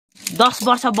10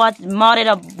 वर्ष मरेर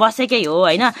बसेकै हो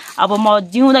हैन अब म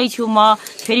जिउँदै छु म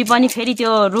फेरि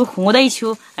त्यो रुख हुँदै छु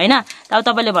हैन तब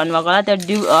तपाईले भन्नुभएको होला त्यो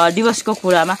डिभोर्सको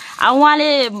कुरामा अब उहाँले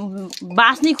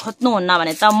बाँच्नै खोज्नुहुन्न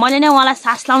भने त मैले नै उहाँलाई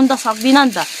सास लाउन त सक्दिन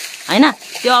नि त हैन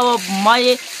त्यो अब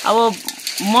मैले अब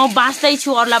म बाँच्दै छु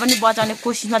अरूलाई पनि बचाउने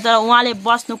कोसिसमा तर उहाँले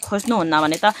बस्नु खोज्नुहुन्न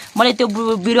भने त मैले त्यो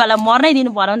बिरुवालाई मर्नै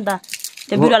दिनु पर्यो नि त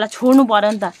त्यो बिरुवालाई छोड्नु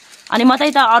पर्यो नि त अनि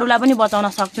मात्रै त अरूलाई पनि बचाउन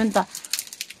सक्छु नि त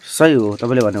सही हो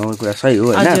तपाईले भनेको कुरा सही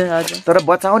हो हैन तर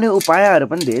बचाउने उपायहरु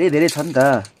पनि धेरै धेरै छन्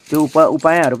त त्यो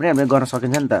उपायहरु पनि हामीले गर्न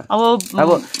सकिन्छ नि त अब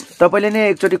तपाईले नै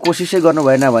एकचोटी कोसिसै गर्नु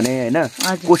भएन भने हैन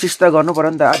कोसिस त गर्नु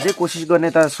पर्यो नि त अझै कोसिस गर्ने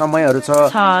त समयहरु छ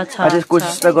अझै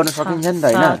कोसिस त गर्न सकिन्छ नि त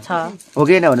हैन हो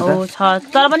कि हैन भने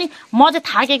त तर पनि म चाहिँ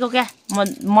थाकेको क्या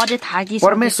म चाहिँ थाकिसकेको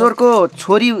परमेश्वरको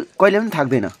छोरी कहिले पनि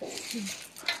थाक्दैन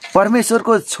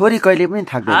परमेश्वरको छोरी कहिले पनि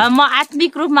थाक्दैन म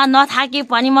आत्मिक रूपमा नथाके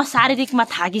पनि म शारीरिकमा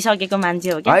थाकिसकेको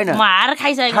मान्छे हो क्या म हार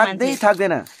खाइसकेको मान्छे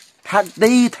थाक्दै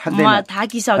म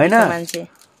थाकिसकेको मान्छे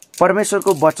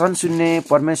परमेश्वरको वचन सुन्ने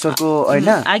परमेश्वरको हैन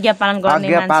आज्ञा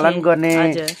पालन गर्ने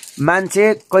मान्छे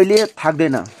कहिले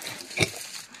थाक्दैन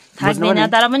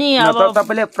तर पनि अब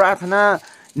तपाईले प्रार्थना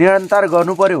निरन्तर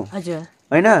गर्नु पर्यो हजुर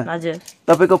हैन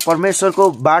तपाईको परमेश्वरको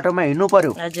बाटोमा हिँड्नु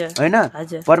पर्यो हैन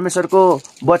परमेश्वरको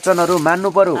वचनहरु मान्नु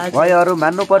पर्यो भयहरु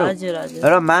मान्नु पर्यो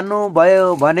र मान्नु भयो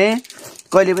भने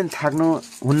कहिले पनि थाक्नु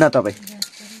हुन्न तपाई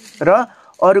र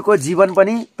अरूको जीवन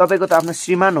पनि तपाईको त आफ्नो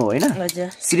श्रीमान हो हैन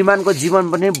श्रीमानको जीवन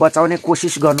पनि बचाउने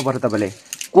कोसिस गर्नु पर्छ तपाईले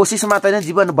कोसिस मात्र हैन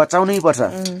जीवन बचाउनै पर्छ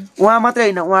उहाँ मात्रै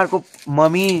हैन उहाँहरुको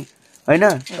मम्मी हैन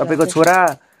तपाईको छोरा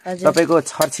तपाईको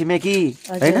छरछिमेकी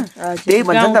हैन त्यही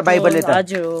भन्छ नि त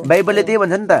बाइबलले त्यही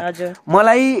भन्छ नि त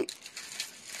मलाई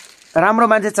राम्रो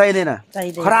मान्छे चाहिदैन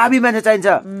खराबी मान्छे चाहिन्छ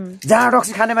जाँड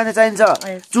रक्सी खाने मान्छे चाहिन्छ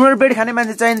चुनर बेड खाने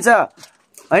मान्छे चाहिन्छ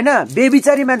हैन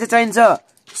बेबिचारी मान्छे चाहिन्छ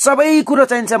सबै कुरो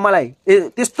चाहिन्छ मलाई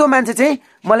त्यस्तो मान्छे चाहिँ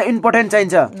मलाई इम्पोर्टेन्ट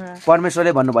चाहिन्छ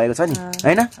परमेश्वरले भन्नु भएको छ नि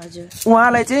हैन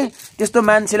उहाँलाई चाहिँ त्यस्तो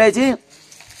मान्छेलाई चाहिँ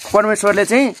परमेश्वरले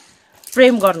चाहिँ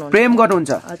प्रेम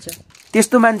गर्नुहुन्छ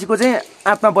त्यस्तो मान्छेको चाहिँ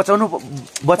आत्मा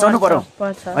बचाउनु पर्यो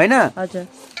हैन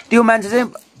त्यो मान्छे चाहिँ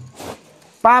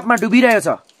पापमा डुबिरहेको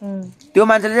छ त्यो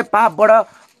मान्छेले चाहिँ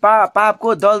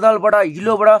पापको दलदलबाट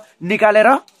हिलोबाट निकालेर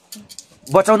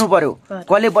बचाउनु पर्यो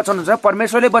कसले बचाउनुहुन्छ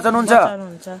परमेश्वरले बचाउनुहुन्छ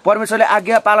परमेश्वरले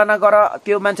आज्ञा पालना गर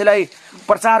त्यो मान्छेलाई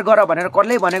प्रचार गर भनेर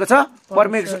कसले भनेको छ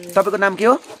परमेश्वर तपाईको नाम के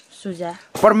हो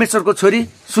परमेश्वरको छोरी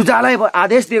सुजालाई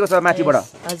आदेश दिएको छ माथिबाट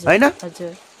हैन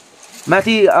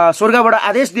माथि स्वर्गबाट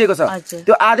आदेश दिएको छ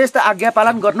त्यो आदेश त आज्ञा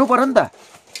पालन गर्नु पर्यो नि त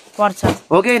पर्छ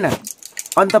हो कि हैन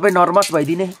अनि तपाई नर्भस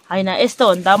भइदिने हैन यस्तो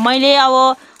हो नि त मैले अब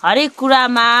हरेक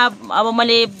कुरामा अब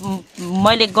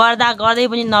मैले गर्दै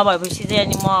पनि नभएपछि चाहिँ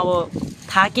अनि म अब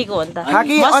थाकेको हो नि त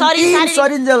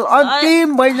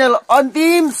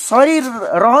अन्तिम शरीर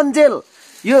रहन्जेल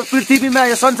यो पृथ्वीमा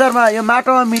यो संसारमा यो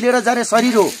माटोमा मिलेर जाने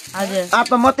शरीर हो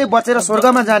आत्मा मात्रै बचेर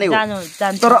स्वर्गमा जाने हो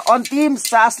तर अन्तिम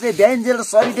सासले भ्याइन्जेल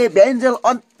शरीरले भ्याइन्जेल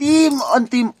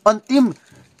अन्तिम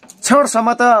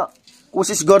क्षणसम्म त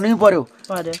कोसिस गर्नै पर्यो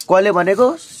कसले भनेको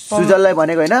सुजललाई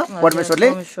भनेको हैन परमेश्वरले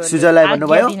सुजललाई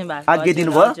भन्नुभयो आज्ञा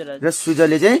दिनुभयो र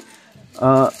सुजलले चाहिँ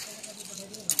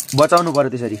बचाउनु पर्यो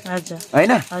त्यसरी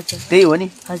हैन त्यही हो नि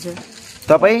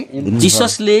तपाई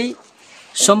जिससले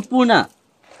सम्पूर्ण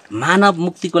मानव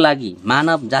मुक्तिको लागि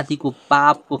मानव जातिको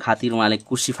पापको खातिर उहाँले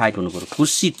क्रुसिफाइड हुनु पर्यो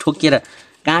कुर्सी ठोकेर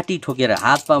काँटी ठोकेर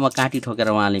हात पाउमा काँटी ठोकेर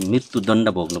उहाँले मृत्युदण्ड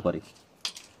भोग्नु पर्यो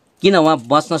किन उहाँ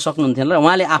बच्न सक्नुहुन्थेन र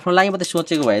उहाँले आफ्नो लागि मात्रै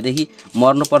सोचेको भएदेखि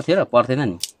मर्नु पर्थ्यो र पर्थेन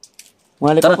नि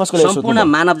सम्पूर्ण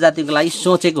मानव जातिको लागि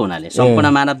सोचेको हुनाले सम्पूर्ण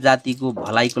मानव जातिको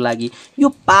भलाइको लागि यो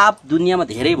पाप दुनियाँमा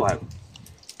धेरै भयो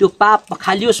त्यो पाप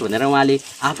पखालियोस् भनेर उहाँले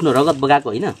आफ्नो रगत बगाएको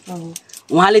होइन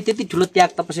उहाँले त्यति ठुलो त्याग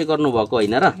तपस्या गर्नुभएको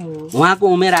होइन र उहाँको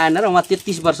उमेर आएन र उहाँ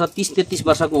 30-33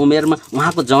 वर्षको उमेरमा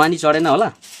उहाँको जवानी चढेन होला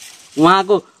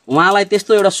उहाँलाई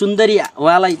त्यस्तो एउटा सुन्दरी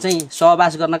उहाँलाई चाहिँ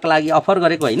सहवास गर्नको लागि अफर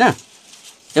गरेको होइन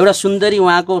एउटा सुन्दरी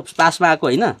उहाँको पासमा आएको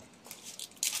होइन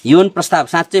यौन प्रस्ताव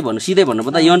साँच्चै भन्नु सिधै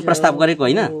भन्नुपर्दा यौन प्रस्ताव गरेको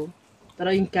होइन तर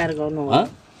इन्कार गर्नु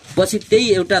पछि त्यही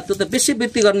एउटा त्यो त बेसी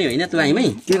व्यक्ति गर्ने होइन त्यो आइमै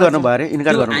के गर्नु भयो रे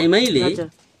इन्कार गर्नु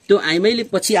त्यो आइमैले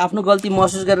पछि आफ्नो गल्ती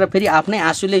महसुस गरेर फेरि आफ्नै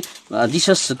आँसुले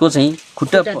जिससको चाहिँ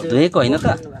खुट्टा धोएको होइन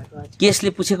त केसले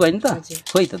पुछेको होइन त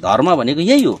खोइ त धर्म भनेको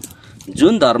यही हो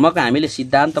जुन धर्मको हामीले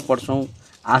सिद्धान्त पढ्छौँ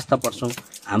आस्था पढ्छौँ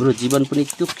हाम्रो जीवन पनि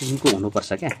त्यो किसिमको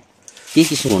हुनुपर्छ क्या के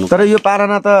किसिमको हुनु तर यो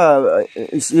पालना त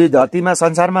धरतीमा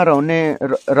संसारमा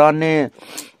रहने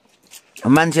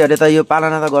मान्छेहरूले त यो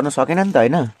पालना त गर्न सकेन नि त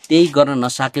होइन त्यही गर्न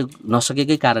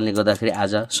नसकेकै कारणले गर्दाखेरि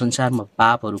आज संसारमा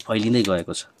पापहरू फैलिँदै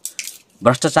गएको छ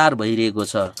भ्रष्टाचार भइरहेको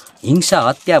छ हिंसा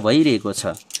हत्या भइरहेको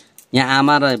छ यहाँ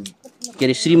आमा र के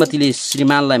अरे श्रीमतीले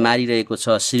श्रीमानलाई मारिरहेको छ,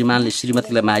 श्रीमानले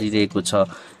श्रीमतीलाई मारिरहेको छ,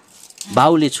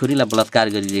 बाउले छोरीलाई बलात्कार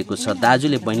गरिरहेको छ,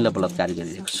 दाजुले बहिनीलाई बलात्कार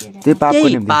गरिरहेको छ।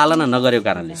 त्यही पालना नगरेको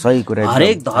कारणले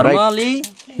हरेक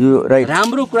धर्मले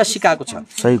राम्रो कुरा सिकाएको छ।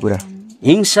 सही कुरा।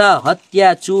 हिंसा,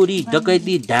 हत्या, चोरी,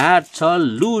 डकैती, ढाँट, छल,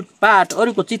 लुटपाट,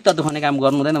 अरूको चित्त दुखाउने काम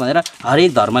गर्नु हुँदैन भनेर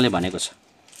हरेक धर्मले भनेको छ।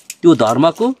 त्यो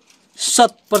धर्मको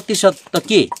 100% त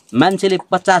के मान्छेले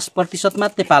 50%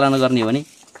 मात्रै पालना गर्ने हो भने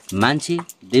मान्छे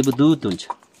देवदूत हुन्छ।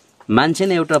 मान्छे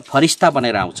नै एउटा फरिस्ता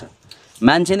बनेर आउँछ।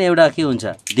 मान्छे नै एउटा के हुन्छ,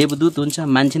 देवदूत हुन्छ।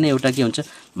 मान्छे नै एउटा के हुन्छ,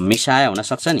 मिसाया हुन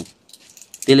सक्छ नि।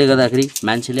 त्यसले गर्दाखेरि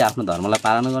मान्छेले आफ्नो धर्मलाई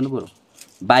पालना गर्नु पर्यो।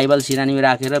 बाइबल सिरानीमा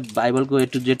राखेर बाइबलको A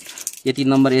to Z यति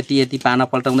नम्बर यति पाना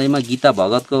पल्टाउँदैमा गीता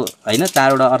भगतको होइन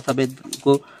 4वटा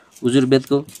अर्थवेदको,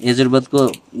 उजुरवेदको,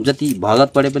 यजुर्वेदको जति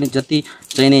भगत पढे पनि, जति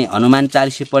चाहिँ नि हनुमान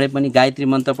चालिसा पढे पनि, गायत्री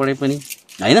मन्त्र पढे पनि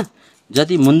होइन,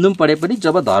 जति मुन्दुम पढे पनि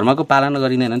जब धर्मको पालना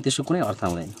गरिँदैन भने त्यसको कुनै अर्थ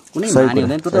हुँदैन, कुनै मानी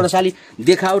हुँदैन। त्यो त एउटा साली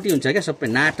देखावटी हुन्छ क्या, सबै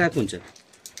नाटक हुन्छ।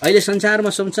 अहिले संसारमा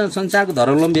संसारको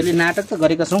धर्मावलम्बीहरूले नाटक त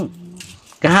गरेका छौँ।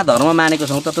 कहाँ धर्म मानेको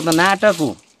छौँ त नाटक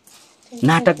हो,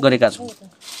 नाटक गरेका छौँ।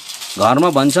 घरमा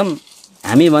भन्छौँ,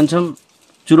 हामी भन्छौँ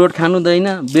चुरोट खानु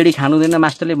हुँदैन, बेडी खानु हुँदैन,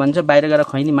 मास्टरले भन्छ बाहिर गएर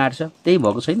खैनी मार्छ। त्यही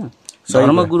भएको छैन।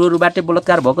 धर्मगुरुहरूबाटै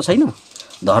बलात्कार भएको छैन।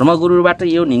 धर्मगुरुहरूबाट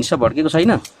यो हिंसा भड्केको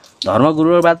छैन।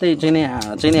 धर्मगुरुहरूबाट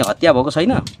चाहिँ हत्या भएको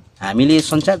छैन। हामीले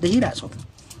संसार देखिरहेछौँ।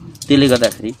 त्यसले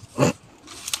गर्दाखेरि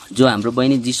जो हाम्रो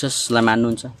बहिनी जिससलाई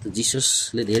मान्नुहुन्छ, त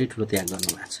जिससले धेरै ठुलो त्याग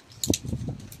गर्नुभएको छ।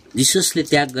 जिससले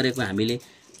त्याग गरेको हामीले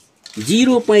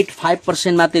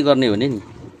 0.5% मात्रै गर्ने हो भने नि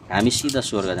हामी सिधा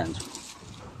स्वर्ग जान्छौँ।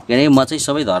 किनकि म चाहिँ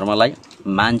सबै धर्मलाई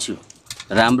मान्छु,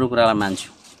 राम्रो कुरालाई मान्छु,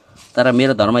 तर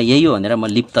मेरो धर्म यही हो भनेर म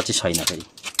लिप्त चाहिँ छैन। फेरि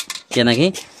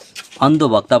किनकि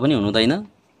अन्धभक्त पनि हुनुहुँदैन,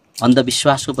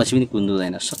 अन्धविश्वासको पछि पनि कुद्नु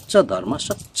हुँदैन। सच्च धर्म,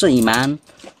 सच्च इमान,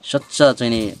 सच्च चाहिँ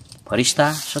नि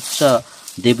फरिस्ता, सच्च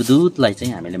देवदूतलाई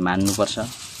चाहिँ हामीले मान्नुपर्छ,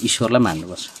 ईश्वरलाई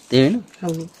मान्नुपर्छ। त्यही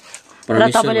होइन र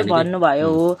तपाईँले भन्नुभयो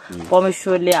हो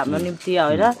परमेश्वरले हाम्रो निम्ति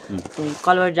होइन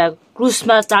कल्भरी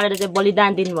क्रुसमा चाडेर चाहिँ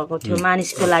बलिदान दिनुभएको थियो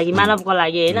मानिसको लागि, मानवको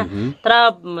लागि होइन। तर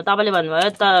तपाईँले भन्नुभयो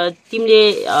त तिमीले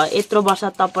यत्रो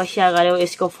वर्ष तपस्या गर्यौ,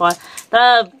 यसको फल।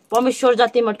 तर परमेश्वर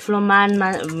जतिमा ठुलो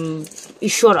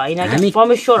ईश्वर होइन क्या,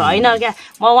 परमेश्वर होइन क्या।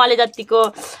 म उहाँले जतिको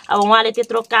अब उहाँले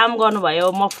त्यत्रो काम गर्नुभयो,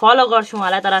 म फलो गर्छु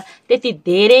उहाँलाई, तर त्यति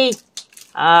धेरै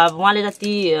उहाँले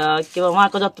जति के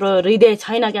उहाँको जत्रो हृदय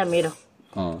छैन क्या मेरो।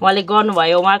 उहाँले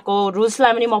गर्नुभयो, उहाँको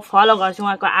रुल्सलाई पनि म फलो गर्छु,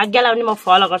 उहाँको आज्ञालाई पनि म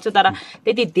फलो गर्छु, तर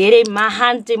त्यति धेरै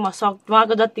महान चाहिँ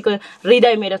उहाँको जतिको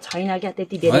हृदय मेरो छैन क्या।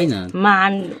 त्यति धेरै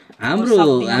महान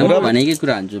हाम्रो भनेकै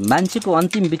कुरा हुन्छ। मान्छेको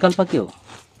अन्तिम विकल्प के हो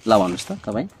ल भन्नुहोस् त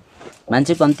तपाईँ?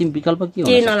 मान्छेको अन्तिम विकल्प के हो?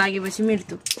 केही नलागेपछि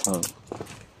मृत्यु।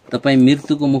 तपाईँ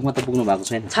मृत्युको मुखमा त पुग्नु भएको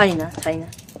छैन। छैन।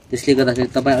 त्यसले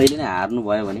गर्दाखेरि तपाईँ अहिले नै हार्नु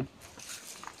भयो भने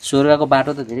स्वर्गको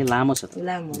बाटो त धेरै लामो छ,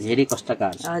 धेरै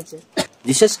कष्टकार छ।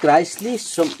 जिसस क्राइस्टले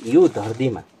यो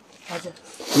धरतीमा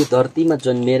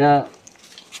जन्मेर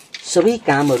सबै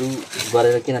कामहरू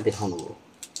गरेर किन देखाउनु हो?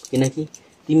 किनकि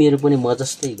तिमीहरू पनि म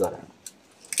जस्तै गर,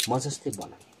 म जस्तै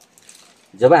बन।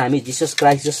 जब हामी जिसस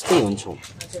क्राइस्ट जस्तै हुन्छौँ,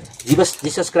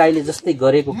 जिसस क्राइस्टले जस्तै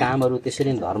गरेको कामहरू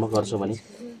त्यसरी धर्म गर्छौँ भने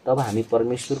तब हामी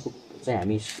परमेश्वरको चाहिँ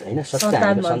हामी होइन सच्चा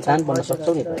हाम्रो सन्तान बन्न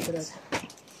सक्छौँ नि।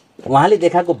 उहाँले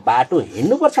देखाएको बाटो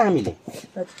हिँड्नुपर्छ हामीले,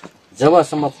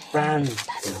 जबसम्म प्राण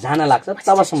जान लाग्छ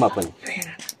तबसम्म पनि।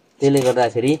 त्यसले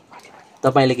गर्दाखेरि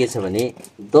तपाईँले के छ भने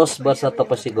 10 वर्ष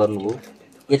तपस्या गर्नुभयो,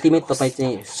 यतिमै तपाईँ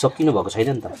चाहिँ सकिनु भएको छैन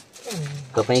नि त।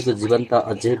 तपाईँको जीवन त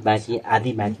अझै बाँकी,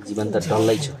 आधी बाँकी जीवन त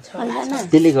डल्लै छ।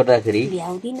 त्यसले गर्दाखेरि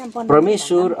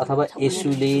परमेश्वर अथवा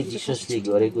येशूले जिससले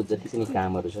गरेको जति पनि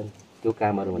कामहरू छन् त्यो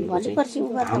कामहरू भनेको चाहिँ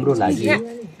हाम्रो लागि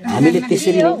हामीले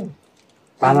त्यसरी नै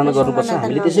पालना गर्नुपर्छ,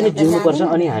 हामीले त्यसरी नै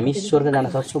जिउनुपर्छ, अनि हामी स्वर्ग जान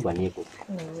सक्छौँ भनिएको।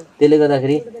 त्यसले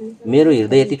गर्दाखेरि मेरो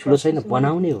हृदय यति ठुलो छैन,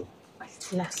 बनाउने हो।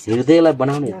 हृदयलाई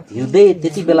बनाउने, हृदय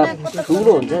त्यति बेला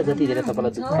ठुलो हुन्छ जति धेरै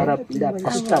तपाईँलाई दुःख र पीडा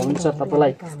कष्ट हुन्छ,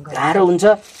 तपाईँलाई गाह्रो हुन्छ,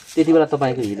 त्यति बेला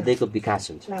तपाईँको हृदयको विकास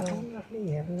हुन्छ।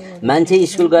 मान्छे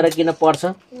स्कुल गएर किन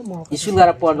पढ्छ? स्कुल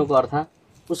गएर पढ्नुको अर्थ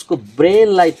उसको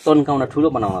ब्रेनलाई तन्काउन, ठुलो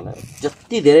बनाउनलाई।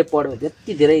 जति धेरै पढ्यो,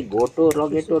 जति धेरै घोटो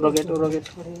रगेटो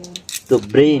त्यो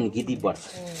ब्रेन गिदी बढ्छ।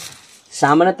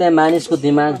 सामान्यतया मानिसको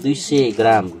दिमाग 200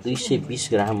 ग्राम 220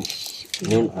 ग्राम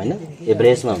होइन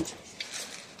एभरेजमा हुन्छ।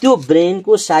 त्यो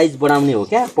ब्रेनको साइज बढाउने हो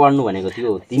क्या पढ्नु भनेको।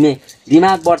 त्यो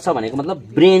दिमाग बढ्छ भनेको मतलब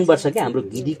ब्रेन बढ्छ क्या, हाम्रो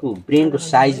गिदीको ब्रेनको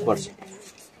साइज बढ्छ।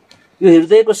 यो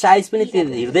हृदयको साइज पनि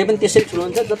हृदय पनि त्यसै ठुलो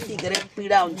हुन्छ। जति धेरै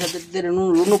पीडा हुन्छ, जति धेरै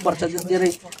रुनुपर्छ, जति धेरै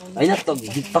होइन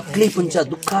तकलिफ हुन्छ,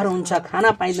 दुःखहरू हुन्छ,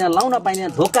 खाना पाइँदैन, लाउन पाइँदैन,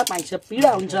 धोका पाइन्छ,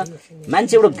 पीडा हुन्छ,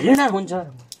 मान्छे एउटा घृणा हुन्छ,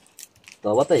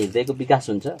 तब त हृदयको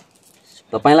विकास हुन्छ।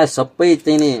 तपाईँलाई सबै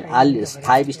चाहिँ नि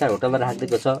 5 स्टार होटलमा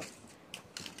राखिदिएको छ,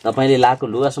 तपाईँले लाएको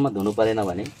लुगासम्म धुनु परेन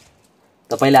भने,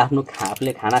 तपाईँले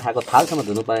आफूले खाना खाएको थालसम्म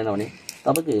धुनु परेन भने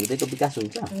तपाईँको हृदयको विकास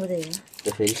हुन्छ त?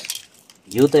 फेरि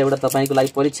यो त एउटा तपाईँको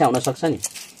लागि परीक्षा हुनसक्छ नि।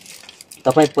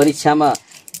 तपाईँ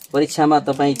परीक्षामा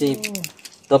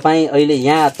तपाईँ अहिले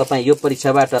यहाँ तपाईँ यो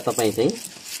परीक्षाबाट तपाईँ चाहिँ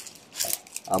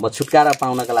अब छुटकारा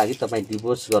पाउनका लागि तपाईँ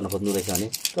डिभोर्स गर्न खोज्नु रहेछ भने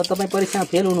तर तपाईँ परीक्षामा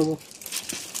फेल हुनुभयो,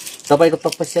 तपाईँको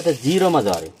तपस्या त 0 मा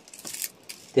झऱ्यो।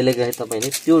 त्यसले गर्दा तपाईँले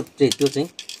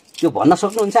त्यो भन्न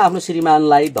सक्नुहुन्छ, आफ्नो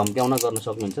श्रीमानलाई धम्क्याउन गर्न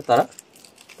सक्नुहुन्छ, तर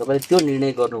तपाईँले त्यो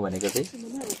निर्णय गर्नु भनेको चाहिँ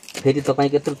फेरि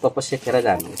तपाईँको यत्रो तपस्या खेर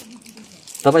जानु।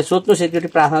 तपाईँ सोच्नुहोस्, एकचोटि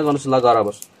प्रार्थना गर्नुहोस्, ल गर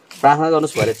बस प्रार्थना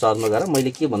गर्नुहोस् भरे चर्चमा गएर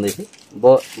मैले के भन्दै थिएँ,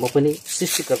 म पनि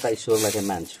सृष्टिकर्ता ईश्वरलाई चाहिँ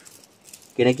मान्छु,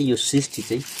 किनकि यो सृष्टि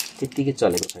चाहिँ त्यत्तिकै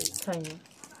चलेको छैन।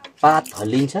 पात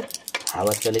हल्लिन्छ,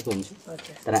 हावा चलेको हुन्छ,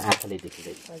 तर आँखाले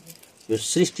देखिँदैन। यो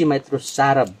सृष्टिमा यत्रो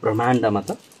सारा ब्रह्माण्डमा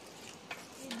त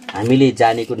हामीले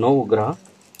जानेको 9 ग्रह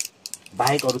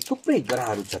बाहेक अरू थुप्रै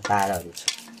ग्रहहरू छ, ताराहरू छ,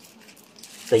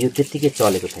 त यो त्यत्तिकै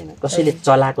चलेको छैन। कसैले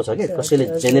चलाएको छ क्या, कसैले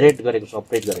जेनेरेट गरेको छ,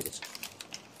 अपरेट गरेको छ।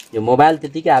 यो मोबाइल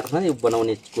त्यत्तिकै आएको छैन, यो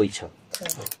बनाउने कोही छ।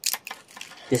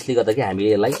 त्यसले गर्दा कि हामीले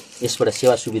यसलाई यसबाट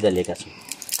सेवा सुविधा लिएका छौँ।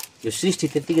 यो सृष्टि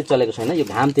त्यत्तिकै चलेको छैन, यो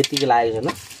घाम त्यत्तिकै लागेको छैन,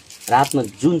 रातमा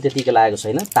जुन त्यत्तिकै लागेको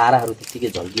छैन, ताराहरू त्यत्तिकै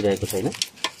झल्किरहेको छैन,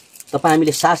 तपाईँ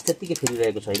हामीले सास त्यत्तिकै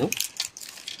फेरिरहेको छैनौँ।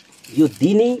 यो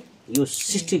दिने, यो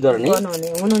सृष्टि गर्ने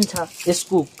हुनुहुन्छ,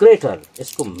 यसको क्रिएटर,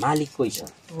 यसको मालिक कोही छ।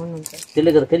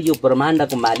 त्यसले गर्दाखेरि यो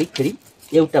ब्रह्माण्डको मालिक फेरि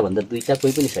एउटा भन्दा दुईटा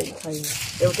कोही पनि छैन,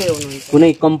 एउटै हुनुहुन्छ।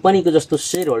 कुनै कम्पनीको जस्तो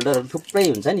सेयर होल्डरहरू थुप्रै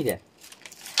हुन्छ नि त्यहाँ,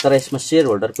 तर यसमा सेयर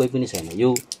होल्डर कोही पनि छैन।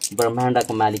 यो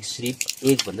ब्रह्माण्डको मालिक सिर्फ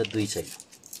 1 भन्दा 2 छैन।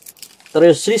 तर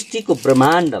यो सृष्टिको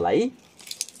ब्रह्माण्डलाई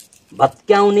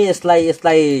भत्क्याउने,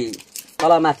 यसलाई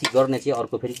तलमाथि गर्ने चाहिँ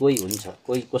अर्को फेरि कोही हुन्छ,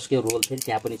 कोही कसको रोल फेरि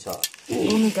त्यहाँ पनि छ।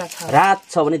 रात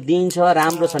छ भने दिन छ,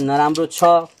 राम्रो छ नराम्रो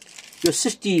छ, यो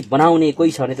सृष्टि बनाउने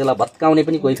कोही छ भने त्यसलाई भत्काउने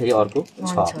पनि कोही फेरि अर्को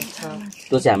छ।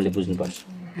 त्यो चाहिँ हामीले बुझ्नुपर्छ।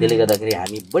 त्यसले गर्दाखेरि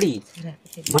हामी बढी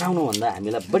बनाउनुभन्दा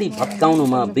हामीलाई बढी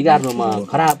भत्काउनुमा, बिगार्नुमा,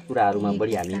 खराब कुराहरूमा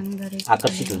बढी हामी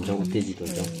आकर्षित हुन्छौँ, उत्तेजित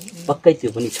हुन्छौँ। पक्कै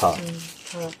त्यो पनि छ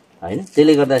होइन।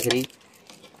 त्यसले गर्दाखेरि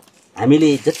हामीले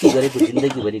जति गरेको,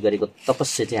 जिन्दगीभरि गरेको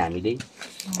तपस्या चाहिँ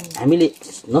हामीले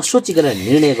नसोचिकन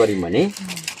निर्णय गऱ्यौँ भने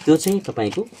त्यो चाहिँ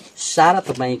तपाईँको सारा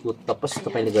तपाईँको तपस्या,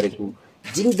 तपाईँले गरेको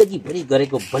जिन्दगीभरि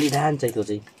गरेको बलिदान चाहिँ त्यो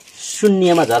चाहिँ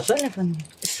शून्यमा झर्छ,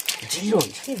 0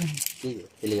 हुन्छ।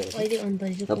 त्यसले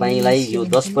गर्दा तपाईँलाई यो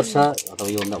 10 वर्ष अथवा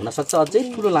योभन्दा हुनसक्छ अझै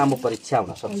ठुलो लामो परीक्षा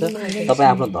हुनसक्छ। तपाईँ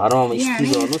आफ्नो धर्ममा स्थिर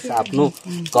रहनुहोस्, आफ्नो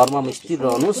कर्ममा स्थिर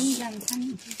रहनुहोस्,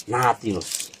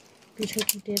 नआत्तिनुहोस्।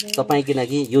 तपाईँ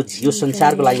किनकि यो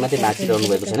संसारको लागि मात्रै बाँचिरहनु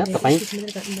भएको छैन, तपाईँ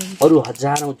अरू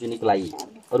हजारौँ जुनीको लागि,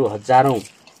 अरू हजारौँ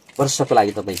वर्षको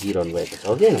लागि तपाईँ जिइरहनु भएको छ,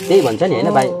 हो कि होइन? त्यही भन्छ नि होइन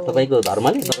भाइ, तपाईँको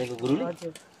धर्मले, तपाईँको गुरुले,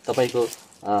 तपाईँको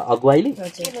अगुवाईले।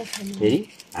 फेरि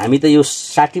हामी त यो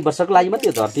 60 वर्षको लागि मात्रै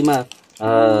यो धरतीमा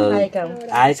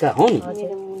आएका हौँ नि,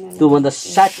 त्योभन्दा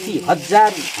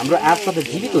 60,000 हाम्रो आत्मा त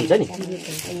जीवित हुन्छ नि।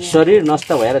 शरीर नष्ट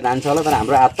भएर जान्छ होला, तर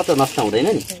हाम्रो आत्मा त नष्ट हुँदैन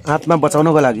नि। आत्मा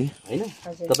बचाउनको लागि होइन,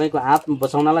 तपाईँको आत्मा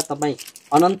बचाउनलाई तपाईँ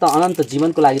अनन्त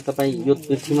जीवनको लागि तपाईँ यो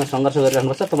पृथ्वीमा सङ्घर्ष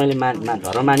गरिरहनुपर्छ। तपाईँले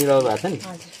धर्म मानिरहनु भएको छ नि,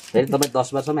 फेरि तपाईँ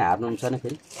 10 वर्षमै हार्नुहुन्छ भने,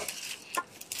 फेरि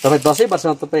तपाईँ 10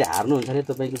 वर्षमा तपाईँ हार्नुहुन्छ भने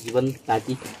तपाईँको जीवन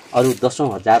ताकि अरू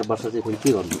 10,000 वर्ष चाहिँ फेरि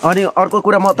के गर्नु। अनि अर्को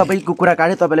कुरा, म तपाईँको कुरा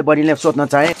काटेँ, तपाईँले बढीले सोध्न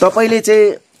चाहेँ, तपाईँले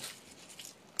चाहिँ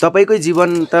तपाईँकै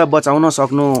जीवन त बचाउन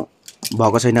सक्नु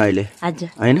भएको छैन अहिले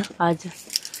होइन?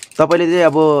 तपाईँले चाहिँ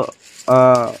अब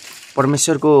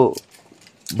परमेश्वरको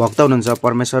भक्त हुनुहुन्छ,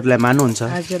 परमेश्वरलाई मान्नुहुन्छ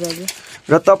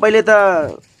र तपाईँले त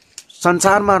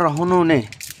संसारमा रहनु नै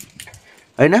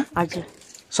होइन,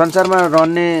 संसारमा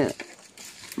रहने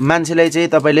मान्छेलाई चाहिँ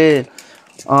तपाईँले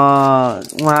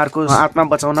उहाँहरूको आत्मा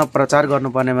बचाउन प्रचार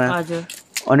गर्नुपर्नेमा,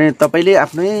 अनि तपाईँले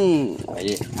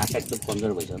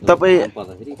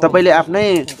तपाईँले आफ्नै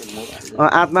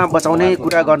आत्मा बचाउने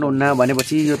कुरा गर्नुहुन्न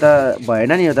भनेपछि यो त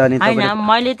भएन नि। यो त अनि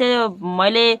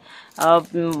मैले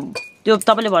त्यो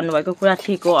तपाईँले भन्नुभएको कुरा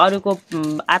ठिक हो। अरूको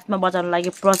आत्मा बचाउनको लागि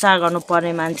प्रचार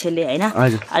गर्नुपर्ने मान्छेले होइन,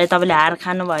 अहिले तपाईँले हार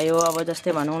खानुभयो, अब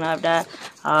जस्तै भनौँ न एउटा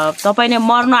तपाईँले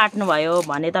मर्न आँट्नुभयो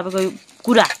भने तपाईँको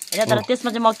कुरा होइन, तर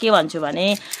त्यसमा चाहिँ म के भन्छु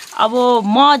भने अब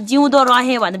म जिउँदो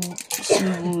रहेँ भने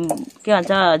के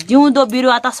भन्छ, जिउँदो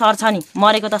बिरुवा त सर्छ नि,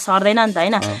 मरेको त सर्दैन नि त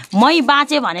होइन। मै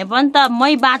बाँचेँ भने पनि त,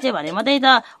 मै बाँचेँ भने मात्रै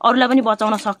त अरूलाई पनि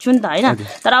बचाउन सक्छु नि त होइन।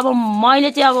 तर अब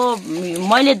मैले चाहिँ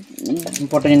मैले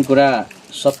इम्पोर्टेन्ट कुरा,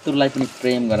 शत्रुलाई पनि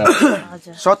प्रेम गर,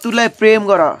 शत्रुलाई प्रेम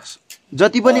गर,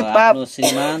 जति पनि पाप,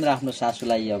 श्रीमान र आफ्नो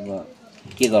सासूलाई अब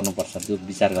के गर्नुपर्छ त्यो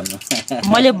विचार गर्नु।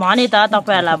 मैले भने त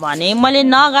तपाईहरुलाई भने मैले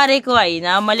नगरेको हैन,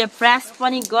 मैले प्रयास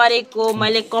पनि गरेको,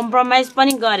 मैले कम्प्रोमाइज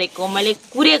पनि गरेको, मैले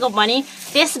कुरेको पनि।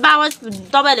 त्यस बाबत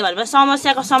तपाईहरुले भनेको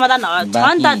समस्याको समाधान छ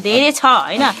नि त, धेरै छ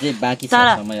हैन,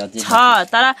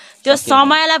 तर त्यो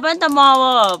समयलाई पनि त म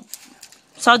अब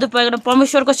सदुपयोग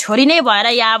परमेश्वरको छोरी नै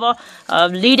भएर या अब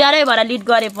लिडरै भएर लिड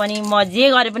गरे पनि म जे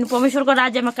गरे पनि परमेश्वरको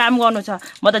राज्यमा काम गर्नु छ।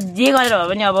 म त जे गरेर भए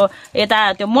पनि अब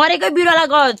यता त्यो मरेकै बिरुवालाई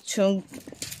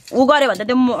ऊ गऱ्यो भने त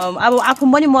त्यो अब आफू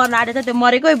पनि मर्न आँटेछ, त्यो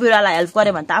मरेकै बिरुवालाई हेल्प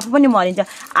गऱ्यो भने त आफू पनि मरिन्छ।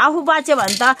 आफू बाँच्यो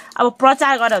भने त अब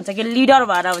प्रचार गरेर हुन्छ कि लिडर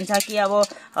भएर हुन्छ कि अब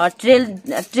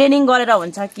ट्रेनिङ गरेर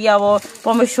हुन्छ कि अब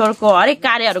परमेश्वरको हरेक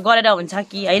कार्यहरू गरेर हुन्छ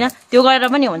कि होइन, त्यो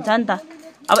गरेर पनि हुन्छ नि त।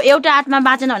 अब एउटा आत्मा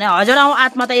बाँचेन भने हजारौं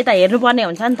आत्मा त यता हेर्नुपर्ने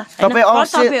हुन्छ नि त। तपाईँ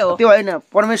अवश्य त्यो होइन,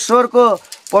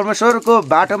 परमेश्वरको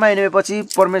बाटोमा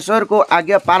हिँडेपछि परमेश्वरको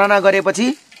आज्ञा पालना गरेपछि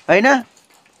होइन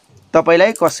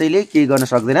तपाईलाई कसैले केही गर्न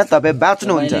सक्दैन, तपाईँ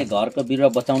बाँच्नुहुन्छ। घरको बिरुवा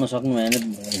बचाउन सक्नु भएन,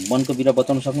 वनको बिरुवा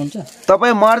बचाउन सक्नुहुन्छ।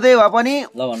 तपाईँ मर्दै भए पनि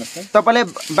ल भन्नुहोस् त, तपाईलाई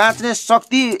बाँच्ने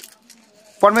शक्ति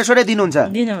परमेश्वरले दिनुहुन्छ।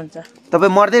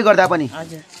 तपाईँ मर्दै गर्दा पनि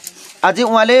अझै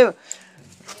उहाँले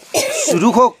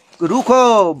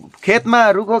रुखो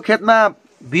खेतमा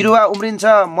बिरुवा उम्रिन्छ,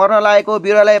 मर्न लागेको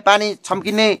बिरुवालाई पानी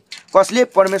छम्किने कसले?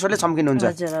 परमेश्वरले छम्किनुहुन्छ।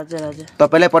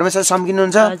 तपाईलाई परमेश्वरले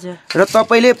छम्किनुहुन्छ र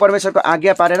तपाईले परमेश्वरको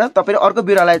आज्ञा पारेर तपाईले अर्को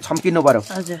बिरुवालाई छम्किनु पर्यो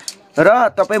र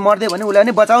तपाईँ मर्दै भने उसलाई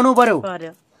पनि बचाउनु पर्यो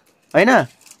होइन,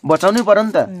 बचाउनै पर्यो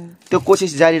नि त। त्यो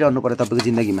कोसिस जारी रहनु पर्यो तपाईँको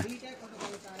जिन्दगीमा,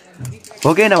 हो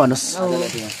कि होइन भन्नुहोस्।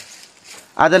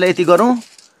 आजलाई यति गरौँ,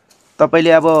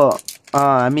 तपाईँले अब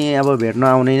हामी अब भेट्न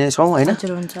आउने नै छौँ होइन,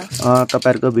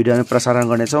 तपाईँहरूको भिडियो हामी प्रसारण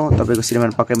गर्नेछौँ। तपाईँको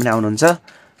श्रीमान पक्कै पनि आउनुहुन्छ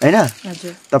होइन।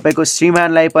 तपाईँको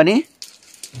श्रीमानलाई पनि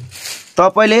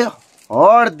तपाईँले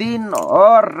हर दिन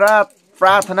हर रात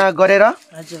प्रार्थना गरेर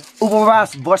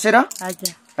उपवास बसेर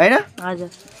होइन,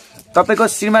 तपाईँको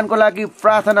श्रीमानको लागि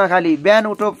प्रार्थना, खालि बिहान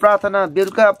उठो प्रार्थना,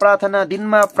 बेलुका प्रार्थना,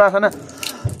 दिनमा प्रार्थना।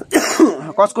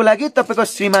 कसको लागि? तपाईँको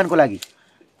श्रीमानको लागि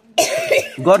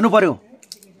गर्नु पर्यो।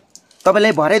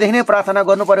 तपाईँलाई भरेदेखि नै प्रार्थना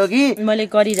गर्नु पर्यो कि मैले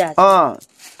गरिरहेको।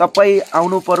 तपाईँ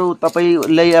आउनु पर्यो,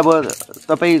 तपाईँलाई अब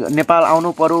तपाईँ नेपाल आउनु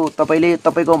पर्यो। तपाईँले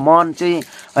तपाईँको मन चाहिँ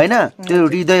होइन, त्यो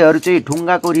हृदयहरू चाहिँ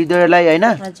ढुङ्गाको हृदयलाई होइन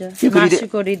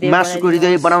मासुको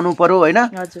हृदय बनाउनु पर्यो होइन,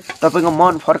 तपाईँको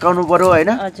मन फर्काउनु पर्यो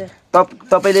होइन।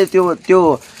 तपाईँले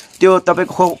त्यो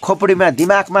तपाईँको खोपडीमा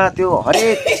दिमागमा त्यो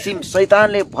हरेक किसिम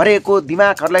शैतानले भरेको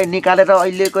दिमागहरूलाई निकालेर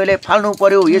अहिले फाल्नु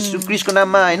पर्यो येशू ख्रीष्टको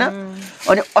नाममा होइन।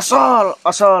 अनि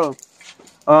असल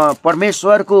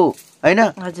परमेश्वरको होइन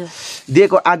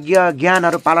दिएको आज्ञा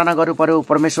ज्ञानहरू पालना गर्नु पर्यो।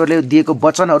 परमेश्वरले दिएको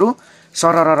वचनहरू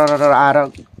सरर आएर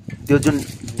त्यो जुन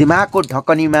दिमागको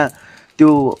ढकनीमा त्यो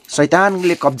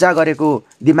शैतानले कब्जा गरेको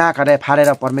दिमागहरूलाई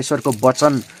फालेर परमेश्वरको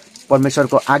वचन,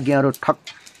 परमेश्वरको आज्ञाहरू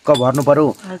ठक्क भर्नु पर्यो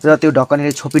र त्यो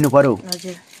ढकनीले छोपिनु पर्यो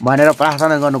भनेर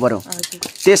प्रार्थना गर्नु पर्यो।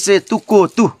 त्यसै तुक्को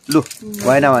लु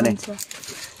भएन भने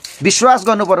विश्वास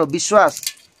गर्नु पर्यो। विश्वास,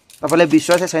 तपाईँलाई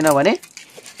विश्वासै छैन भने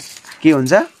के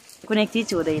हुन्छ? कुनै चिज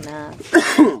हुँदैन,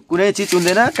 कुनै चिज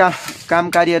हुँदैन, काम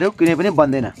कार्यहरू कुनै पनि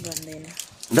बन्दैन।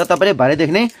 र तपाईँले भरेदेखि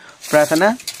नै प्रार्थना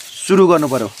सुरु गर्नु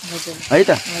पर्यो है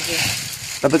त।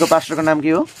 तपाईँको पास्टरको नाम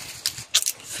के हो?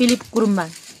 फिलिप कुरुम्बाङ।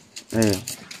 ए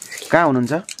कहाँ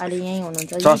हुनुहुन्छ? अहिले यहीँ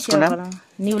हुनुहुन्छ। चर्चको नाम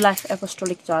न्यू लाइफ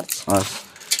एपोस्टोलिक चर्च। हस्,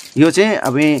 यो चाहिँ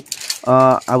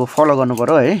अब फलो गर्नु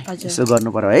पर्यो है, यसो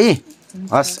गर्नु पर्यो है।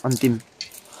 हस्, अन्तिम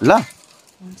ल।